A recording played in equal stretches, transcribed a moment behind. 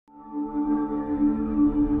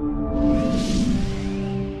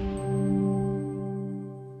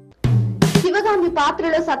అగ్రగామి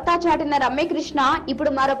పాత్రలో సత్తా చాటిన రమ్య కృష్ణ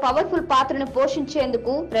ఇప్పుడు మరో పవర్ఫుల్ పాత్రను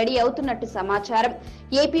పోషించేందుకు రెడీ అవుతున్నట్టు సమాచారం.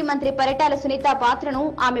 ఏపీ మంత్రి పరిటాల సునీత పాత్రను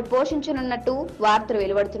ఆమె పోషించనున్నట్టు వార్తలు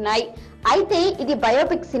వెలువడుతున్నాయి. అయితే ఇది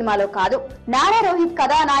బయోపిక్ సినిమాలో కాదు. నారా రోహిత్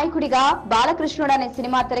కథానాయకుడిగా బాలకృష్ణుడు అనే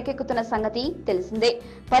సినిమా తెరకెక్కుతున్న సంగతి తెలిసిందే.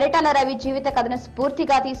 పరిటాల రవి జీవిత కథను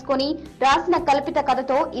స్ఫూర్తిగా తీసుకుని రాసిన కల్పిత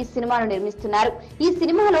కథతో ఈ సినిమాను నిర్మిస్తున్నారు. ఈ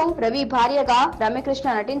సినిమాలో రవి భార్యగా రమ్యకృష్ణ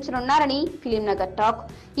నటించనున్నారని ఫిలిం నగర్ టాక్.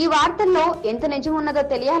 ఈ వార్తల్లో ఎంత నిజం ఉన్నదో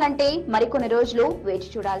తెలియాలంటే మరికొన్ని రోజులు వేచి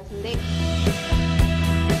చూడాల్సిందే.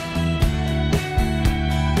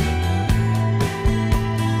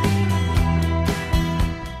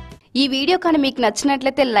 ఈ వీడియో కానీ మీకు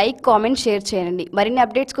నచ్చినట్లయితే లైక్, కామెంట్, షేర్ చేయండి. మరిన్ని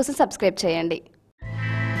అప్డేట్స్ కోసం సబ్స్క్రైబ్ చేయండి.